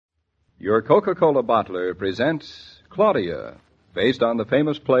Your Coca-Cola bottler presents Claudia, based on the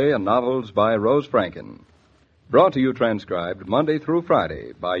famous play and novels by Rose Franken. Brought to you transcribed Monday through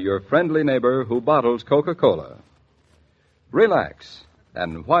Friday by your friendly neighbor who bottles Coca-Cola. Relax,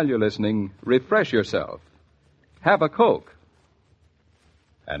 and while you're listening, refresh yourself. Have a Coke.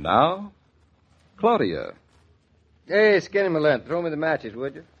 And now, Claudia. Hey, Skinny Malent, throw me the matches,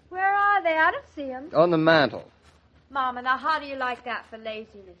 would you? Where are they? I don't see them. On the mantel. Mama, now how do you like that for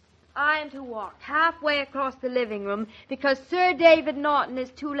laziness? I am to walk halfway across the living room because Sir David Norton is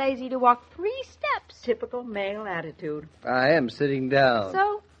too lazy to walk 3 steps. Typical male attitude. I am sitting down.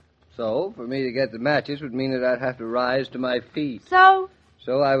 So? So, for me to get the matches would mean that I'd have to rise to my feet. So?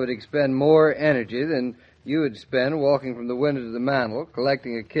 So I would expend more energy than you would spend walking from the window to the mantel,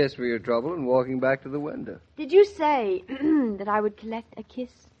 collecting a kiss for your trouble, and walking back to the window. Did you say that I would collect a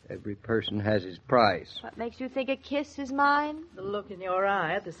kiss? Every person has his price. What makes you think a kiss is mine? The look in your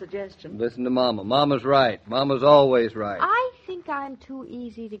eye, the suggestion. Listen to Mama. Mama's right. Mama's always right. I think I'm too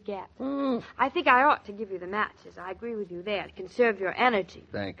easy to get. I think I ought to give you the matches. I agree with you there. To conserve your energy.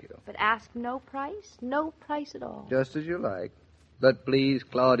 Thank you. But ask no price? No price at all. Just as you like. But please,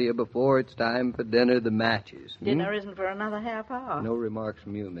 Claudia, before it's time for dinner, the matches. Dinner isn't for another half hour. No remarks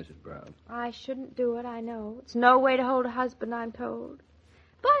from you, Mrs. Brown. I shouldn't do it, I know. It's no way to hold a husband, I'm told.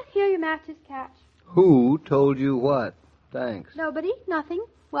 But here are your matches, Catch. Who told you what? Thanks. Nobody, nothing.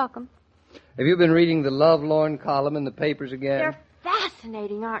 Welcome. Have you been reading the Lovelorn column in the papers again? They're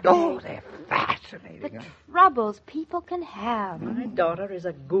fascinating, aren't they? Oh, they're fascinating. The troubles people can have. My daughter is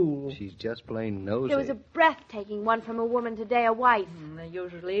a ghoul. She's just plain nosy. There was a breathtaking one from a woman today, a wife. There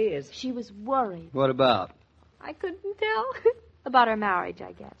usually is. She was worried. What about? I couldn't tell. About her marriage,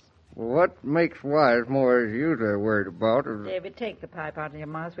 I guess. Well, what makes wives more as usually worried about is... David, take the pipe out of your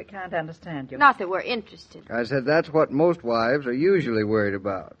mouth. We can't understand you. Not that we're interested. I said that's what most wives are usually worried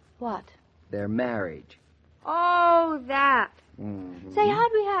about. What? Their marriage. Oh, that. Mm-hmm. Say,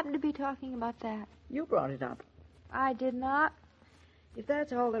 how'd we happen to be talking about that? You brought it up. I did not. If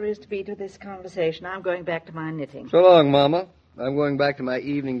that's all there is to be to this conversation, I'm going back to my knitting. So long, Mama. I'm going back to my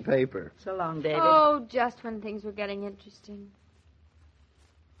evening paper. So long, David. Oh, just when things were getting interesting.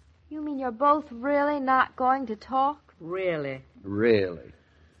 You mean you're both really not going to talk? Really? Really?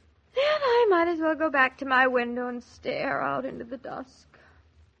 Then I might as well go back to my window and stare out into the dusk.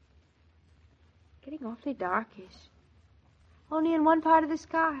 Getting awfully darkish. Only in one part of the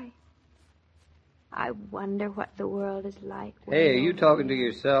sky. I wonder what the world is like. Hey, are you talking to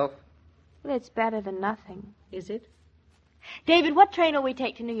yourself? Well, it's better than nothing. Is it? David, what train will we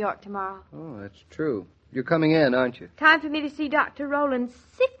take to New York tomorrow? Oh, that's true. You're coming in, aren't you? Time for me to see Dr. Rowland.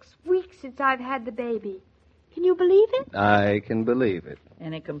 6 weeks since I've had the baby. Can you believe it? I can believe it.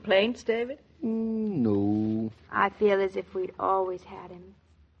 Any complaints, David? No. I feel as if we'd always had him.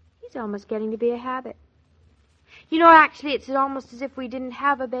 He's almost getting to be a habit. You know, actually, it's almost as if we didn't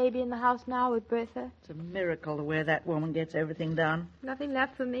have a baby in the house now with Bertha. It's a miracle the way that woman gets everything done. Nothing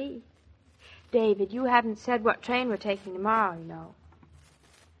left for me. David, you haven't said what train we're taking tomorrow, you know.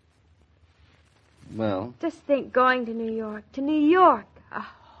 Well? Just think, going to New York. To New York. A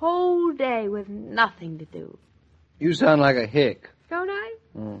whole day with nothing to do. You sound like a hick. Don't I?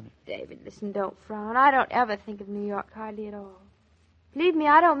 David, listen, don't frown. I don't ever think of New York hardly at all. Believe me,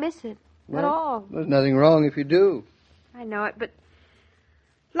 I don't miss it. At all. There's nothing wrong if you do. I know it, but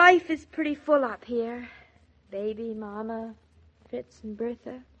life is pretty full up here. Baby, Mama, Fritz, and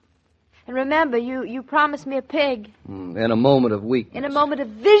Bertha. And remember, you promised me a pig. In a moment of weakness. In a moment of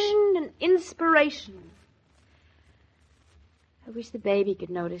vision and inspiration. I wish the baby could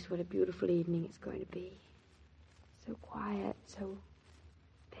notice what a beautiful evening it's going to be. So quiet, so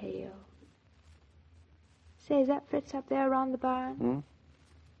pale. Say, is that Fritz up there around the barn?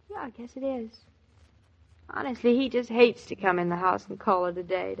 Yeah, I guess it is. Honestly, he just hates to come in the house and call it a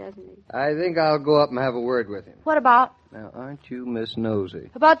day, doesn't he? I think I'll go up and have a word with him. What about? Now, aren't you Miss Nosy?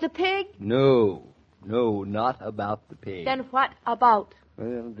 About the pig? No, not about the pig. Then what about?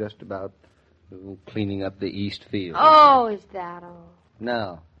 Well, just about cleaning up the East Field. Oh, is that all?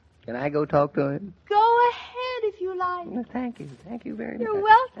 Now, can I go talk to him? Go ahead if you like. No, thank you very much. You're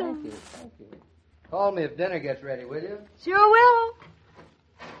welcome. Thank you. Call me if dinner gets ready, will you? Sure will.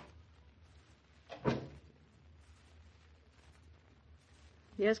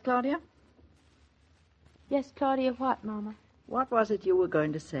 Yes, Claudia? Yes, Claudia, what, Mama? What was it you were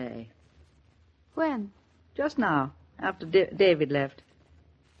going to say? When? Just now, after David left.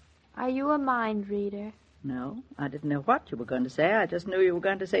 Are you a mind reader? No, I didn't know what you were going to say. I just knew you were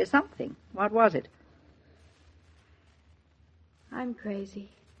going to say something. What was it? I'm crazy.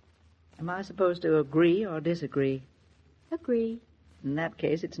 Am I supposed to agree or disagree? Agree. In that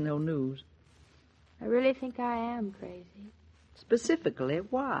case, it's no news. I really think I am crazy. Specifically,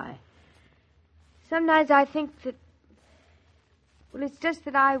 why? Sometimes I think that... Well, it's just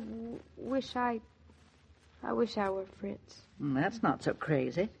that I wish I were Fritz. That's not so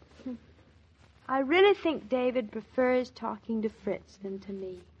crazy. I really think David prefers talking to Fritz than to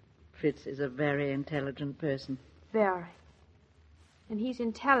me. Fritz is a very intelligent person. Very. And he's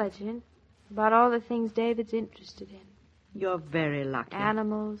intelligent about all the things David's interested in. You're very lucky.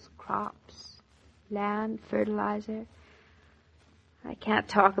 Animals, crops, land, fertilizer. I can't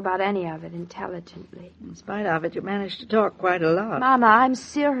talk about any of it intelligently. In spite of it, you managed to talk quite a lot. Mama, I'm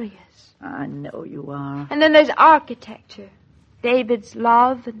serious. I know you are. And then there's architecture. David's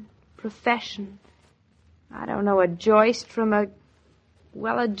love and profession. I don't know a joist from a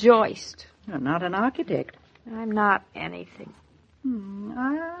joist. You're not an architect. I'm not anything.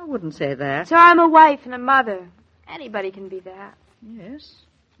 I wouldn't say that. So I'm a wife and a mother. Anybody can be that. Yes,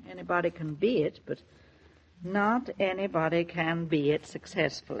 anybody can be it, but not anybody can be it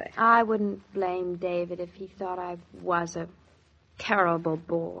successfully. I wouldn't blame David if he thought I was a terrible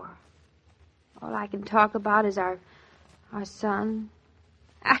bore. All I can talk about is our son.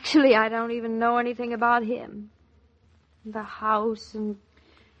 Actually, I don't even know anything about him. The house and...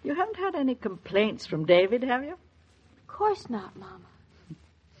 You haven't had any complaints from David, have you? Of course not, Mama.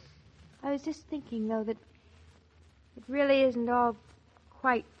 I was just thinking, though, that it really isn't all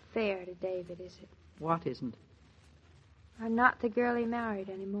quite fair to David, is it? What isn't? I'm not the girl he married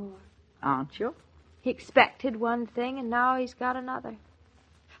anymore. Aren't you? He expected one thing, and now he's got another.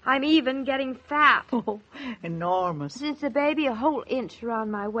 I'm even getting fat. Oh, enormous. Since the baby, a whole inch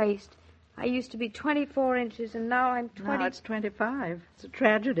around my waist. I used to be 24 inches, and now I'm 20... Now it's 25. It's a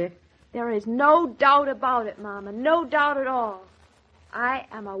tragedy. There is no doubt about it, Mama. No doubt at all. I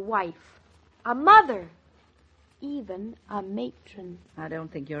am a wife, a mother, even a matron. I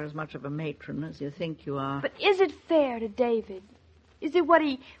don't think you're as much of a matron as you think you are. But is it fair to David? Is it what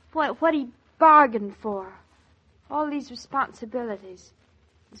he bargained for? All these responsibilities.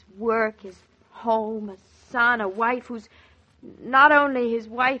 His work, his home, a son, a wife who's not only his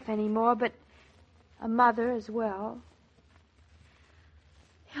wife anymore, but a mother as well.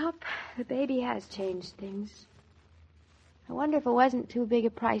 Yep, the baby has changed things. I wonder if it wasn't too big a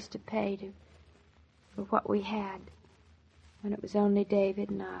price to pay for what we had when it was only David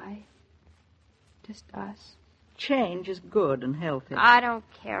and I. Just us. Change is good and healthy. I don't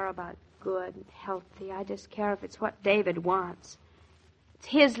care about good and healthy. I just care if it's what David wants. It's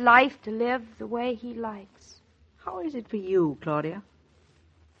his life to live the way he likes. How is it for you, Claudia?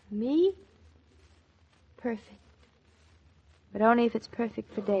 Me? Perfect. But only if it's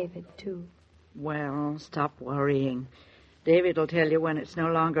perfect for David, too. Well, stop worrying. David will tell you when it's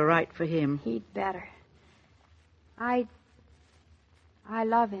no longer right for him. He'd better. I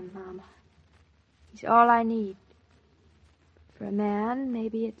love him, Mama. He's all I need. For a man,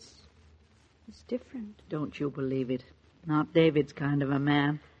 maybe it's different. Don't you believe it. Not David's kind of a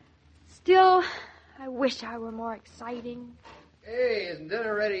man. Still, I wish I were more exciting. Hey, isn't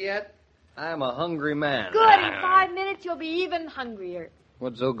dinner ready yet? I'm a hungry man. Good. In 5 minutes, you'll be even hungrier.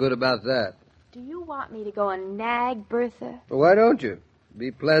 What's so good about that? Do you want me to go and nag Bertha? Well, why don't you? It'd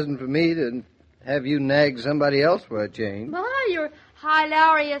be pleasant for me to have you nag somebody else for a change. Ma, you're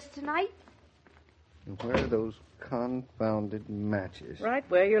hilarious tonight. And where are those confounded matches? Right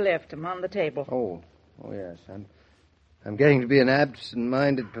where you left them, on the table. Oh yes. I'm getting to be an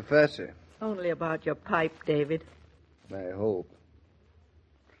absent-minded professor. Only about your pipe, David. I hope.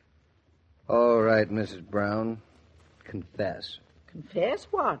 All right, Mrs. Brown. Confess. Confess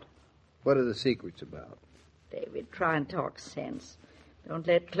what? What are the secrets about? David, try and talk sense. Don't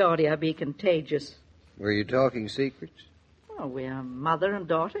let Claudia be contagious. Were you talking secrets? Well, we are mother and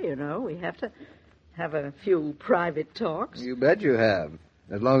daughter, you know. We have to have a few private talks. You bet you have.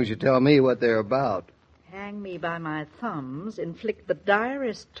 As long as you tell me what they're about. Hang me by my thumbs, inflict the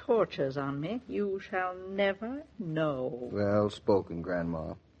direst tortures on me. You shall never know. Well spoken,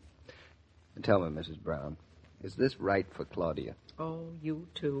 Grandma. Tell me, Mrs. Brown, is this right for Claudia? Oh, you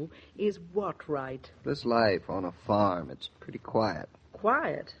too. Is what right? This life on a farm, it's pretty quiet.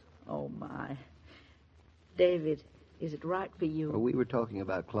 Quiet? Oh, my. David, is it right for you? Well, we were talking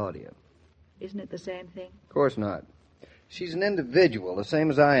about Claudia. Isn't it the same thing? Of course not. She's an individual, the same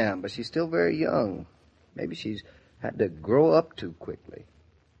as I am, but she's still very young. Maybe she's had to grow up too quickly.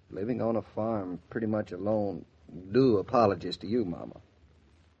 Living on a farm pretty much alone. Due apologies to you, Mama.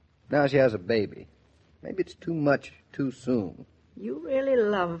 Now she has a baby. Maybe it's too much too soon. You really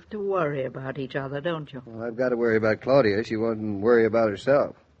love to worry about each other, don't you? Well, I've got to worry about Claudia. She won't worry about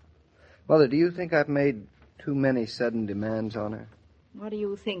herself. Mother, do you think I've made too many sudden demands on her? What do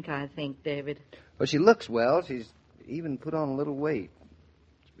you think I think, David? Well, she looks well. She's even put on a little weight.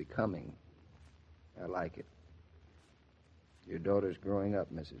 It's becoming. I like it. Your daughter's growing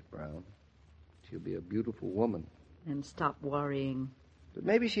up, Mrs. Brown. She'll be a beautiful woman. And stop worrying. But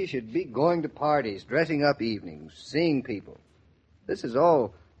maybe she should be going to parties, dressing up evenings, seeing people. This is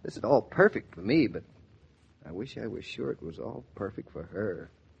all perfect for me, but I wish I was sure it was all perfect for her.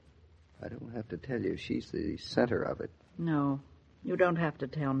 I don't have to tell you she's the center of it. No, you don't have to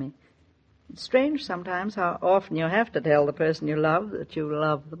tell me. It's strange sometimes how often you have to tell the person you love that you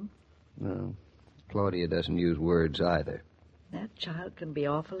love them. No, Claudia doesn't use words either. That child can be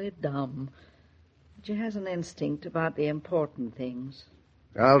awfully dumb. But she has an instinct about the important things.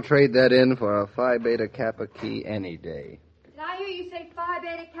 I'll trade that in for a Phi Beta Kappa key any day. Did I hear you say Phi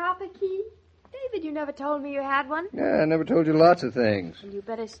Beta Kappa key? David, you never told me you had one. Yeah, I never told you lots of things. Well, you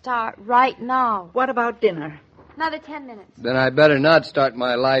better start right now. What about dinner? Another 10 minutes. Then I better not start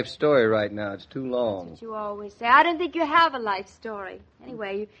my life story right now. It's too long. That's what you always say. I don't think you have a life story.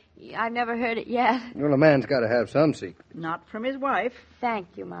 Anyway, I've never heard it yet. Well, a man's got to have some secret. Not from his wife. Thank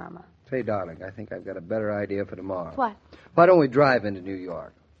you, Mama. Say, darling, I think I've got a better idea for tomorrow. What? Why don't we drive into New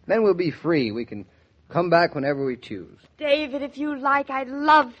York? Then we'll be free. We can come back whenever we choose. David, if you like, I'd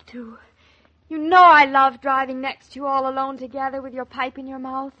love to. You know I love driving next to you all alone together with your pipe in your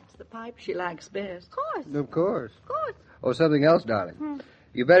mouth. It's the pipe she likes best. Of course. Of course. Of course. Oh, something else, darling.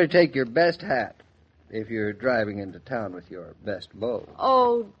 You better take your best hat if you're driving into town with your best beau.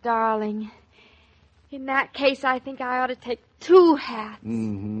 Oh, darling. In that case, I think I ought to take 2 hats.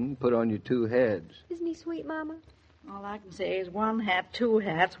 Mm-hmm. Put on your 2 heads. Isn't he sweet, Mama? All I can say is 1 hat, 2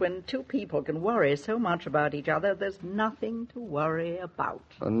 hats. When 2 people can worry so much about each other, there's nothing to worry about.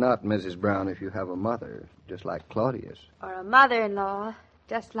 Well, not Mrs. Brown if you have a mother, just like Claudia's. Or a mother-in-law,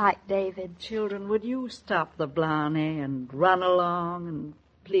 just like David. Children, would you stop the blarney and run along and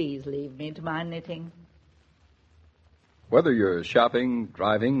please leave me to my knitting? Whether you're shopping,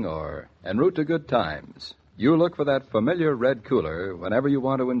 driving, or en route to good times, you look for that familiar red cooler whenever you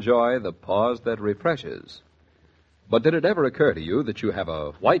want to enjoy the pause that refreshes. But did it ever occur to you that you have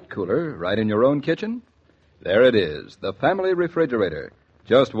a white cooler right in your own kitchen? There it is, the family refrigerator,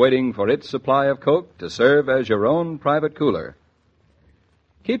 just waiting for its supply of Coke to serve as your own private cooler.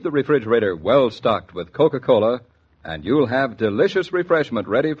 Keep the refrigerator well stocked with Coca-Cola, and you'll have delicious refreshment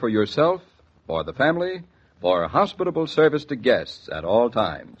ready for yourself, for the family, for hospitable service to guests at all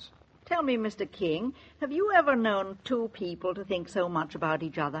times. Tell me, Mr. King, have you ever known 2 people to think so much about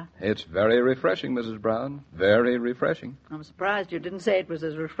each other? It's very refreshing, Mrs. Brown. Very refreshing. I'm surprised you didn't say it was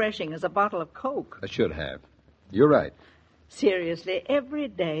as refreshing as a bottle of Coke. I should have. You're right. Seriously, every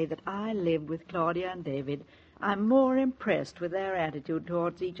day that I live with Claudia and David, I'm more impressed with their attitude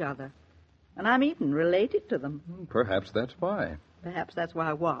towards each other. And I'm even related to them. Perhaps that's why. Perhaps that's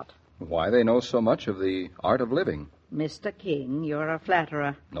why what? Why they know so much of the art of living. Mr. King, you're a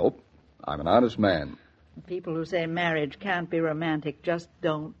flatterer. Nope. I'm an honest man. The people who say marriage can't be romantic just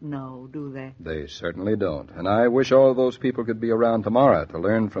don't know, do they? They certainly don't. And I wish all those people could be around tomorrow to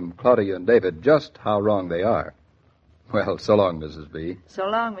learn from Claudia and David just how wrong they are. Well, so long, Mrs. B. So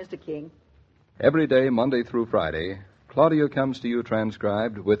long, Mr. King. Every day, Monday through Friday, Claudia comes to you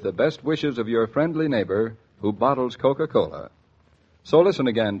transcribed with the best wishes of your friendly neighbor who bottles Coca-Cola. So listen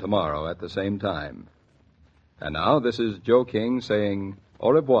again tomorrow at the same time. And now, this is Joe King saying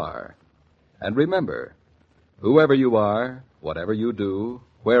au revoir. And remember, whoever you are, whatever you do,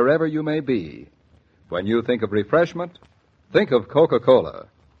 wherever you may be, when you think of refreshment, think of Coca-Cola.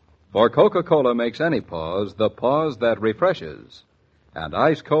 For Coca-Cola makes any pause the pause that refreshes. And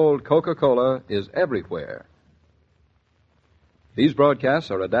ice-cold Coca-Cola is everywhere. These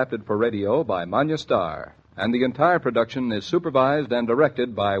broadcasts are adapted for radio by Manya Starr, and the entire production is supervised and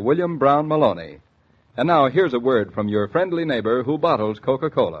directed by William Brown Maloney. And now here's a word from your friendly neighbor who bottles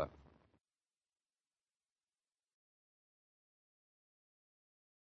Coca-Cola.